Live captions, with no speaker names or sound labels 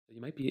You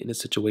might be in a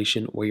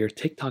situation where your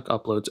TikTok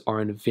uploads are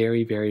in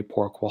very, very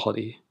poor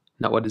quality.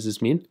 Now, what does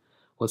this mean?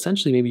 Well,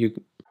 essentially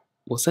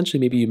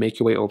maybe you make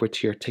your way over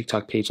to your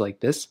TikTok page like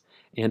this,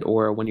 and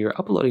or when you're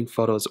uploading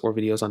photos or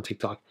videos on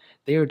TikTok,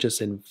 they are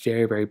just in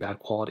very, very bad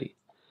quality.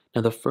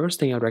 Now, the first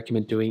thing I'd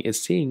recommend doing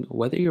is seeing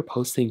whether you're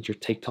posting your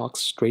TikToks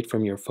straight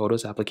from your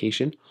Photos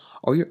application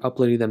or you're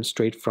uploading them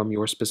straight from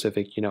your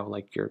specific,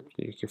 like you're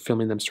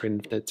filming them straight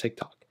into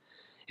TikTok.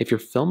 If you're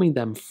filming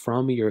them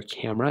from your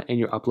camera and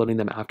you're uploading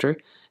them after,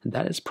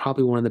 that is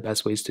probably one of the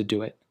best ways to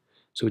do it.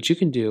 So what you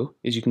can do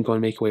is you can go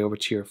and make your way over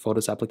to your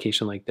Photos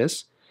application like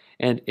this.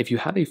 And if you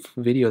have a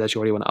video that you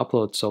already want to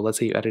upload, so let's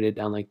say you edit it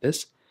down like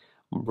this,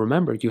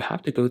 remember you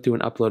have to go through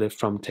and upload it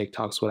from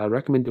TikTok. So what I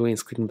recommend doing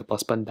is clicking the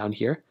plus button down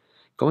here,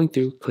 going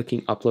through,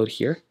 clicking upload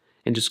here,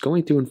 and just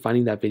going through and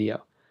finding that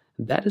video.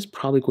 That is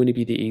probably going to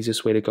be the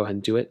easiest way to go ahead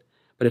and do it.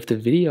 But if the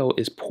video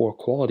is poor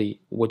quality,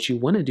 what you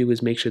want to do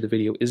is make sure the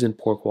video isn't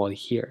poor quality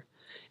here.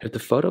 If the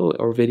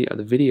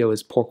the video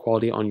is poor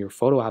quality on your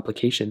photo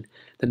application,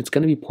 then it's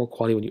going to be poor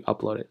quality when you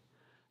upload it.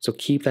 So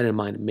keep that in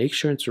mind. Make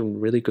sure it's in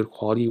really good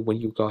quality when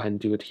you go ahead and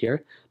do it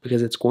here,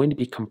 because it's going to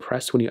be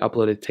compressed when you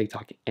upload it to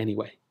TikTok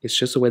anyway. It's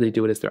just the way they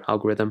do it, is their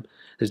algorithm.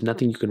 There's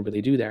nothing you can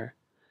really do there.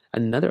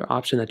 Another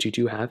option that you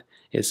do have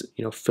is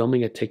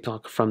filming a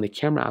TikTok from the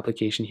camera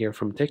application here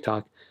from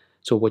TikTok.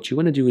 So what you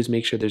want to do is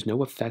make sure there's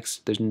no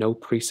effects, there's no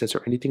presets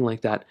or anything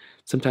like that.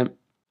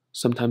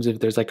 Sometimes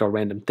if there's like a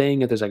random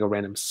thing, if there's like a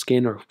random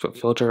skin or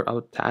filter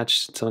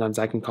attached, sometimes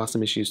that can cause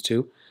some issues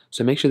too.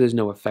 So make sure there's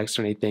no effects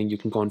or anything. You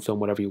can go and film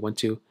whatever you want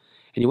to.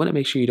 And you want to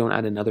make sure you don't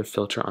add another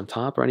filter on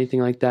top or anything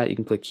like that. You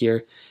can click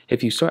here.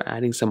 If you start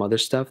adding some other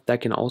stuff,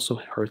 that can also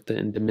hurt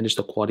and diminish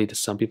the quality to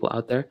some people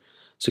out there.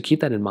 So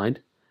keep that in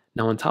mind.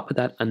 Now, on top of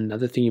that,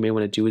 another thing you may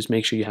want to do is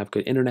make sure you have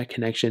good internet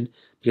connection,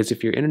 because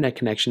if your internet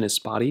connection is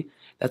spotty,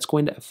 that's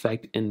going to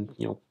affect and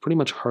pretty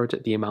much hurt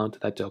the amount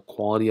that the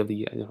quality of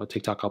the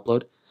TikTok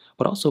upload.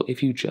 But also,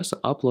 if you just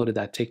uploaded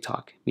that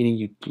TikTok, meaning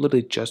you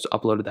literally just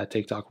uploaded that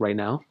TikTok right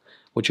now,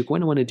 what you're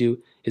going to want to do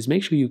is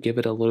make sure you give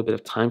it a little bit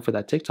of time for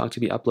that TikTok to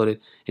be uploaded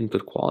in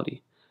good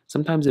quality.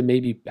 Sometimes it may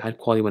be bad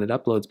quality when it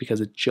uploads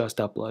because it just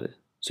uploaded.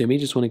 So you may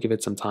just want to give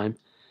it some time.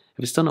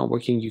 If it's still not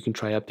working, you can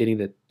try updating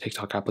the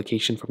TikTok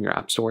application from your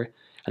app store,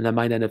 and that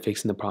might end up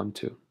fixing the problem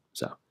too.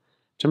 So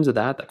in terms of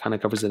that kind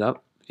of covers it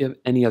up. If you have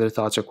any other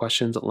thoughts or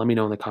questions, let me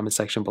know in the comment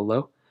section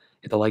below.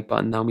 Hit the like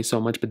button, that would mean so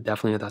much, but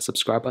definitely hit that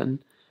subscribe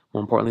button.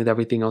 More importantly than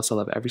everything else, I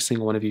love every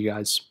single one of you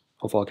guys.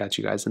 Hopefully I'll catch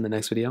you guys in the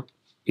next video.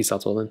 Peace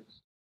out till then.